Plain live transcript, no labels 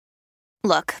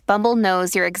Look, Bumble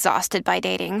knows you're exhausted by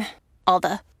dating. All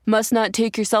the, must not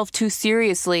take yourself too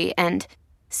seriously, and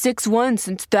 6'1"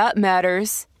 since that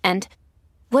matters. And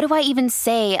what do I even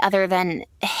say other than,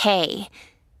 hey?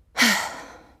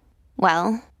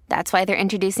 Well, that's why they're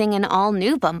introducing an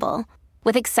all-new Bumble,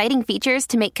 with exciting features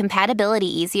to make compatibility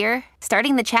easier,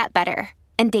 starting the chat better,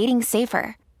 and dating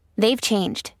safer. They've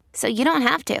changed, so you don't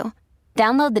have to.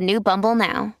 Download the new Bumble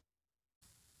now.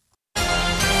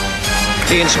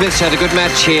 Ian Smith's had a good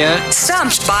match here.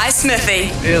 Stumped by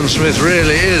Smithy. Ian Smith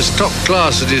really is top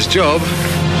class at his job.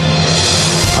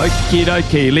 Okie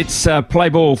dokie, let's play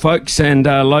ball, folks. And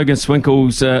Logan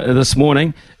Swinkles this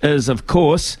morning is, of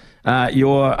course,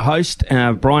 your host.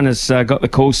 Brian has got the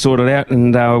calls sorted out,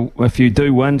 and if you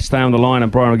do win, stay on the line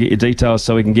and Brian will get your details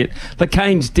so we can get the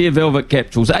Canes Deer Velvet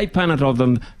capsules, 800 of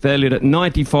them, valued at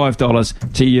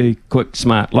 $95 to you, quick,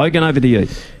 smart. Logan, over to you.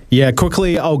 Yeah,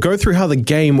 quickly, I'll go through how the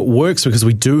game works because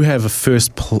we do have a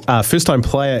first-time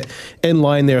player in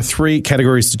line. There are 3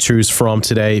 categories to choose from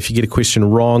today. If you get a question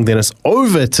wrong, then it's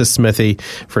over to Smithy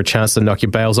for a chance to knock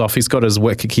your bails off. He's got his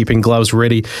wicket-keeping gloves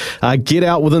ready. Get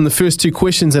out within the first 2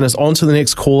 questions, and it's on to the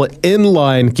next caller in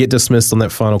line. Get dismissed on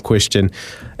that final question.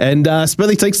 And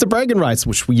Smithy takes the bragging rights,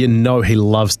 which you know he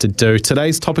loves to do.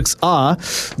 Today's topics are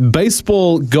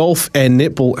baseball, golf, and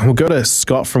netball. And we'll go to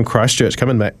Scott from Christchurch. Come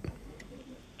in, mate.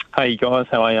 Hey guys,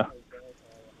 how are you?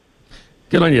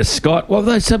 Good on you, Scott. What are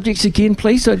those subjects again,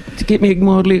 please? To get me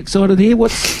mildly excited here.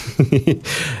 What's...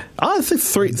 I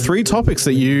think three topics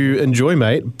that you enjoy,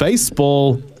 mate.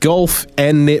 Baseball, golf,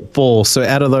 and netball. So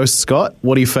out of those, Scott,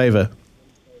 what do you favour?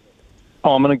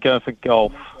 Oh, I'm going to go for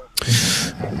golf.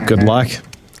 Good luck.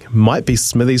 Might be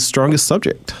Smithy's strongest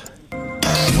subject.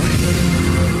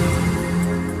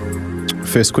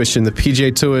 First question, the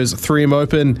PGA Tour's 3M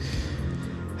Open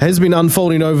has been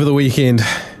unfolding over the weekend.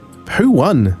 Who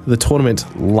won the tournament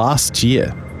last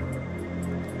year?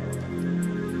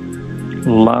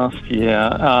 Last year,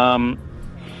 I'm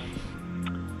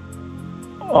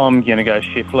going to go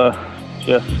Scheffler.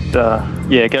 Go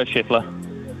Scheffler.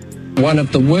 One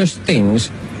of the worst things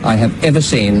I have ever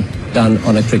seen done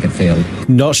on a cricket field.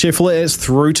 Not Scheffler, it's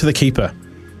through to the keeper.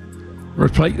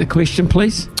 Repeat the question,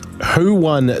 please. Who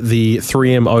won the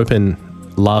 3M Open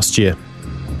last year?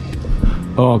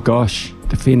 Oh, gosh.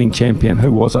 Defending champion.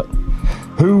 Who was it?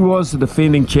 Who was the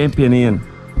defending champion, Ian?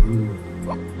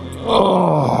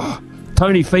 Oh,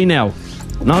 Tony Finau.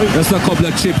 No? That's a couple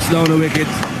of chips down the wicket.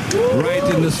 Right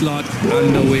in the slot,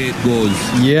 and away it goes.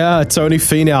 Yeah, Tony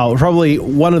Finau. Probably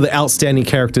one of the outstanding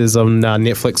characters on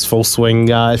Netflix, Full Swing.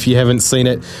 If you haven't seen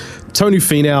it, Tony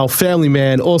Finau, family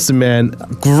man, awesome man.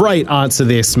 Great answer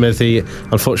there, Smithy.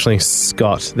 Unfortunately,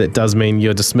 Scott, that does mean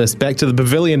you're dismissed. Back to the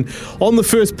pavilion on the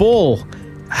first ball.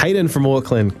 Hayden from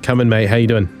Auckland. Come in, mate. How you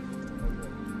doing?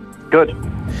 Good.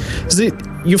 Is it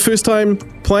your first time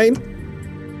playing?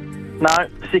 No,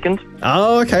 second.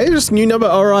 Oh, okay. Just new number.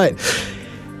 All right.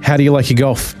 How do you like your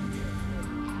golf?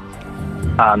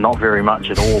 Not very much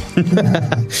at all.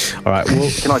 All right.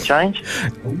 Well, can I change?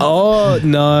 Oh,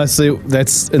 no. See,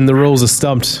 that's in the rules of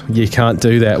Stumped. You can't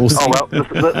do that.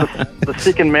 The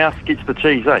second mouse gets the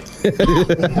cheese, eh?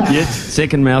 Yes,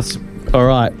 second mouse. All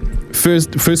right.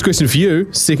 First question for you.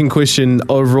 Second question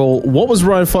overall. What was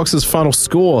Ryan Fox's final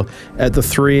score at the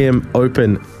 3M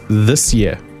Open this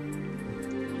year?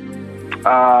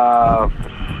 I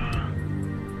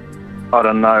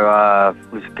don't know.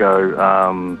 Let's go.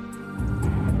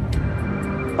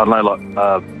 I don't know, like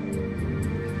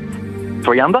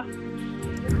 3 under?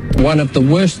 One of the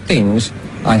worst things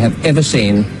I have ever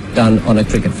seen done on a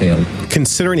cricket field.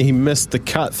 Considering he missed the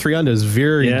cut, 3 under is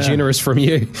very generous from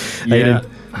you. Yeah,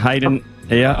 Hayden.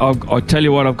 Yeah, I'll tell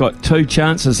you what, I've got 2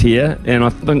 chances here, and I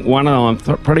think one of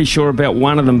them, I'm pretty sure about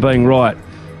one of them being right.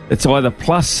 It's either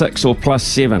 +6 or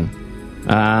 +7.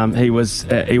 He was.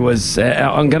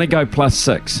 I'm going to go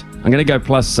 +6. I'm going to go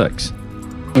 +6.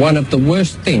 One of the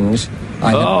worst things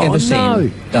I have ever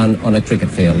seen done on a cricket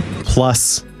field.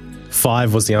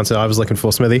 +5 was the answer I was looking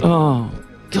for, Smithy. Oh,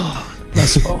 God.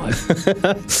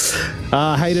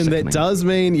 +5. Hayden, that does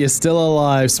mean you're still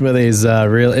alive. Smithy is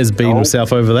beating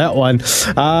himself over that one.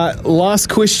 Last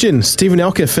question. Stephen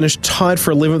Alker finished tied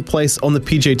for 11th place on the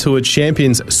PGA Tour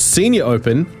Champions Senior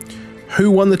Open.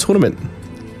 Who won the tournament?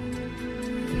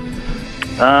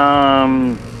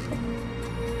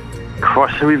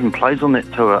 Christ, who even plays on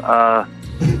that tour?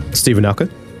 Stephen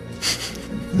Alker.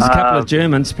 There's a couple of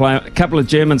Germans play. A couple of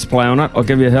Germans play on it. I'll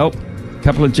give you help. A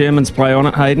couple of Germans play on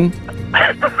it, Hayden.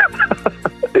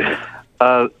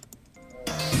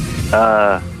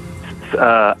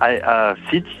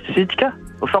 Sijka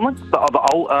or something? The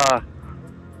old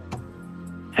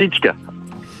Sijka.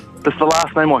 This is the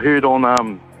last name I heard on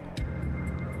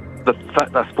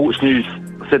the Sports News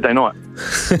Saturday night.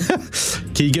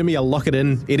 Can you give me a lock it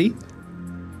in, Eddie?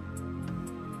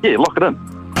 Yeah, lock it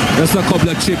in. Just a couple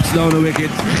of chips down the wicket,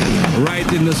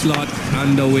 right in the slot,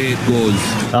 and away it goes.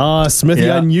 Ah, Smithy,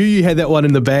 Yeah. I knew you had that one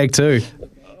in the bag too.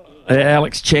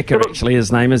 Alex Checker, actually,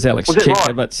 his name is Alex Was it Checker,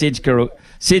 right? but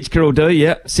Sedgker will do,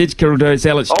 yeah. Sedgker will do. It's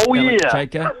Alex, Oh, Alex yeah.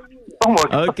 Checker. Oh, my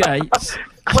God. Okay.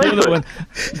 Clever.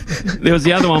 There was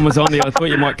the other one was on there. I thought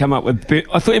you might come up with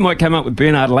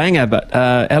Bernard Langer, but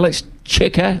Alex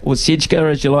Checker, or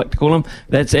Sedgker as you like to call him,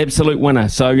 that's absolute winner.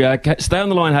 So stay on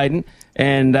the line, Hayden,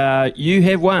 and you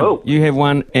have won. Oh. You have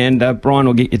won, and Brian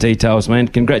will get your details, man.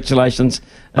 Congratulations.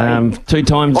 2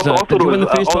 times. I thought Did you it win the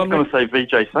was, first I time? was going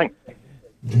to say VJ Singh.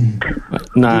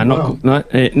 No.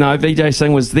 Vijay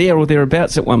Singh was there or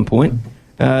thereabouts at one point.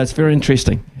 It's very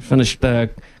interesting. Finished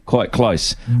quite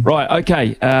close. Right,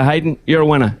 okay, Hayden, you're a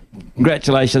winner.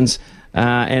 Congratulations.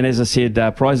 And as I said,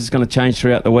 prize is going to change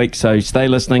throughout the week, so stay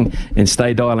listening and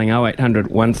stay dialing 0800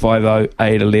 150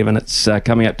 811. It's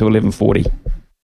coming up to 11:40.